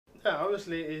Yeah,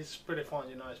 obviously it's pretty fun,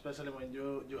 especially when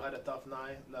you had a tough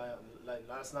night like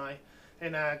last night,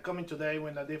 and coming today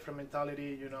with a different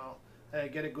mentality,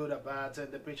 get a good at bats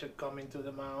and the pitcher coming to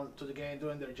the mound to the game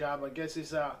doing their job. I guess it's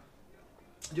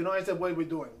the way we're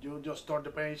doing. You just start the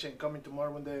page and coming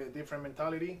tomorrow with a different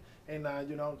mentality, and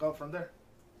go from there.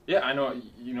 Yeah, I know.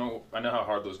 I know how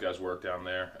hard those guys work down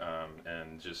there,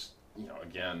 and just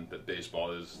again, that baseball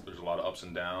there's a lot of ups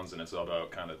and downs, and it's all about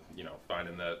kind of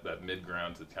finding that mid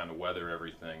ground to kind of weather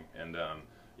everything. And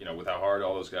with how hard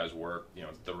all those guys work,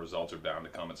 the results are bound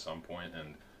to come at some point.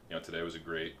 And today was a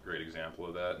great example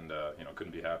of that, and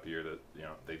couldn't be happier that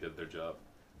they did their job.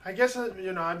 I guess I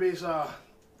be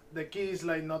the key is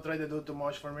like not try to do too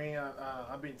much for me.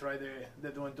 I've been trying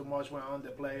to doing too much when I'm on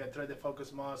the play. I try to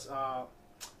focus more,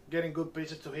 getting good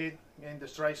pitches to hit in the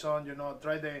strike zone.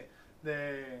 Try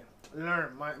the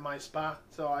learn my spot.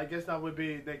 So I guess that would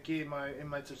be the key in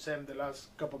my success in the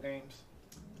last couple games.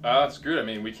 It's good. I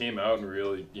mean, we came out and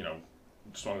really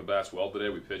swung the bats well today.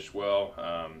 We pitched well.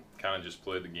 Kind of just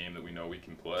played the game that we know we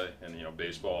can play. And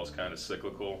baseball is kind of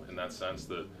cyclical in that sense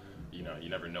that you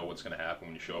never know what's going to happen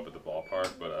when you show up at the ballpark.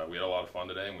 But we had a lot of fun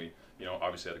today, and we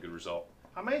obviously had a good result.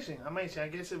 Amazing. I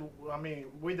guess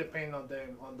we depend on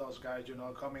them, on those guys,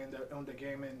 coming on the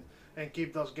game and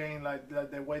keep those games like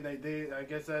the way they did. I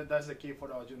guess that's the key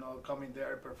for us, coming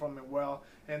there, performing well,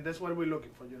 and that's what we're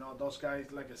looking for. Those guys,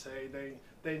 like I say,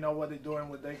 they know what they're doing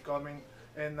when they coming,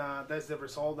 and that's the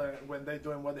result when they're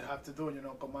doing what they have to do.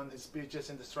 Command his pitches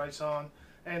in the strike zone.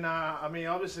 And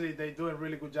obviously they're doing a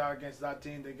really good job against that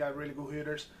team. They got really good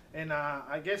hitters, and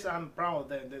I guess I'm proud of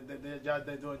them, the job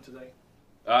they're doing today.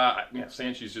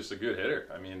 Sanchez is just a good hitter.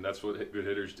 I mean, that's what good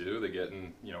hitters do. They get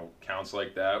in, counts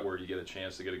like that where you get a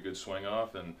chance to get a good swing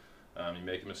off, and you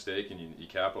make a mistake and you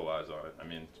capitalize on it. I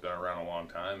mean, it's been around a long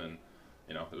time, and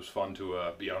it was fun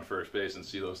to be on first base and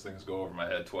see those things go over my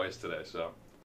head twice today. So